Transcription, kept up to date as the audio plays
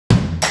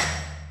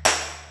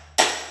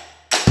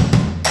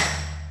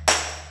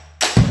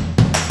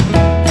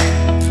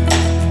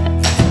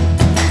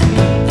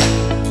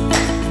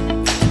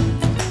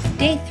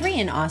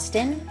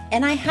Austin,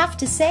 and I have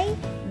to say,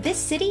 this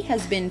city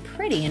has been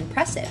pretty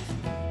impressive.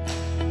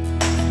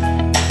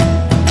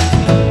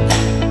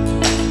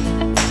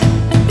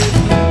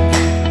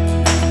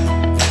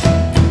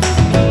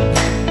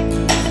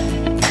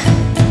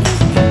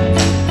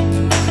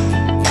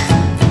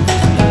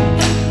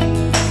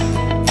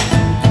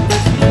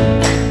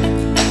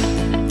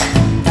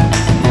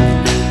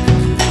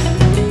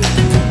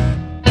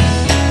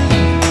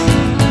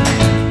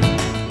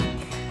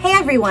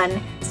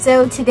 Everyone.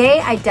 So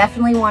today I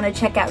definitely want to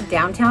check out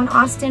downtown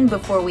Austin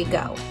before we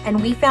go,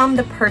 and we found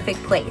the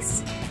perfect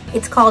place.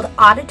 It's called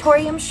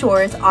Auditorium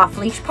Shores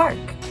Off-Leash Park.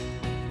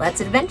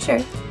 Let's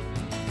adventure.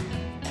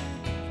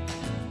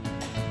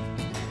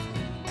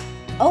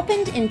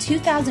 Opened in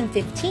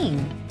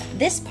 2015,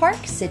 this park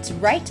sits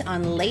right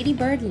on Lady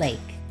Bird Lake.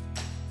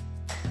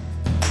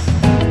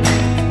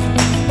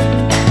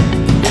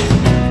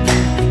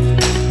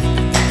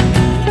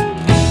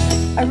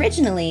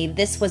 Originally,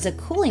 this was a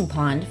cooling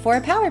pond for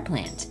a power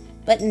plant,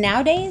 but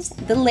nowadays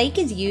the lake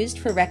is used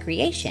for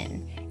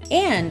recreation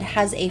and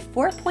has a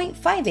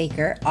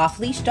 4.5-acre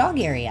off-leash dog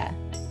area.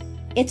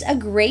 It's a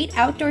great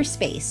outdoor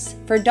space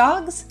for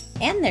dogs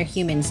and their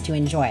humans to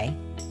enjoy.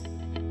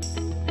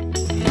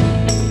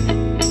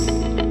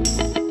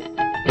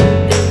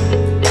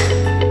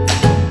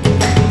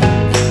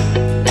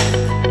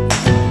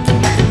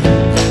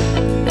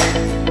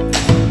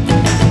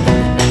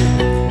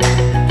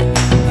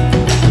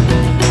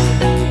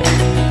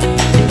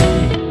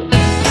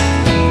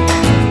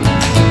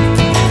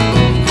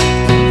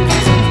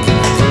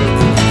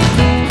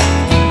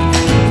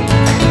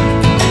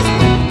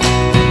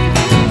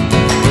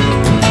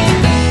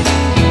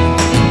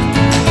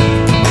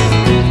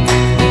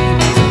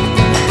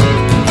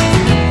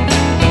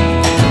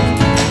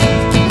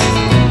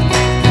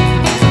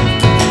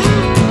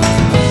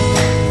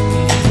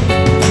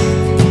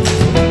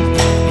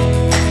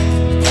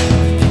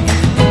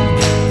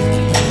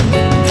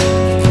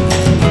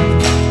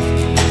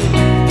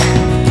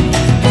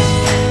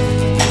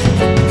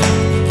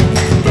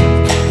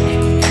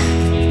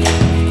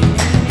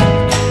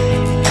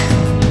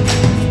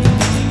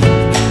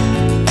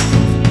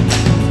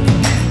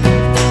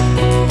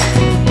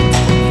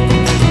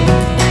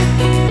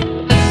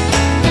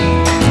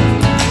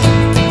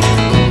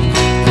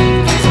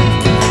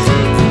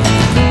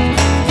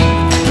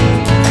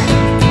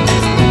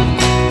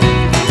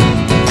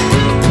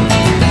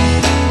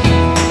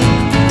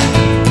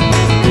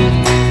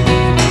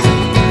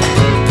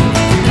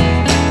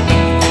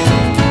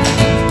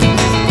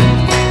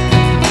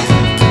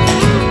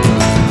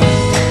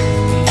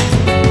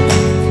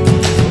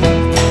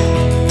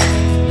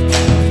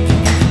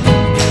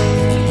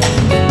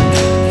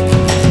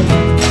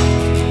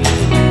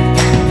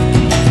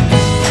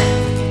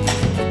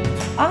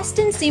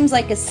 Austin seems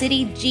like a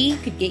city G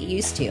could get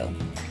used to,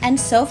 and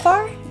so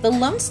far, the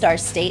Lone Star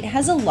State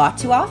has a lot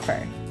to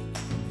offer.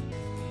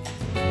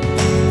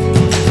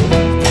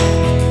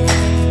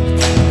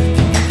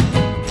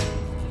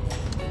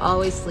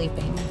 Always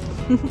sleeping.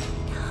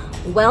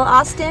 Well,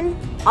 Austin,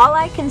 all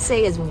I can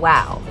say is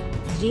wow.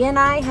 G and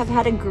I have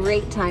had a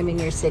great time in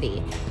your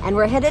city, and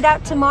we're headed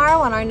out tomorrow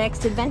on our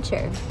next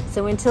adventure.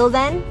 So until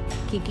then,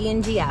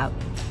 Kiki&G out.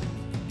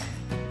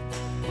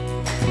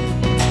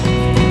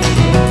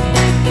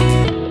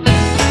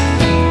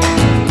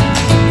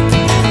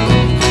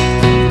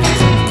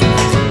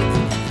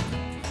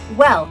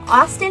 Well,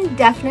 Austin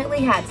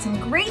definitely had some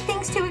great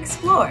things to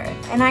explore,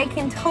 and I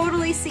can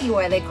totally see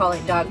why they call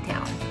it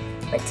Dogtown.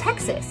 But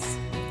Texas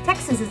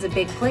is a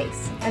big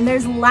place, and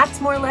there's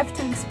lots more left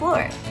to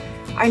explore.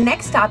 Our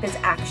next stop is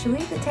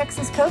actually the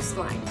Texas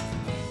coastline.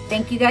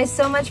 Thank you guys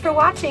so much for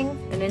watching,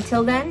 and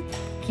until then,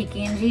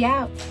 Kiki&G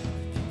out.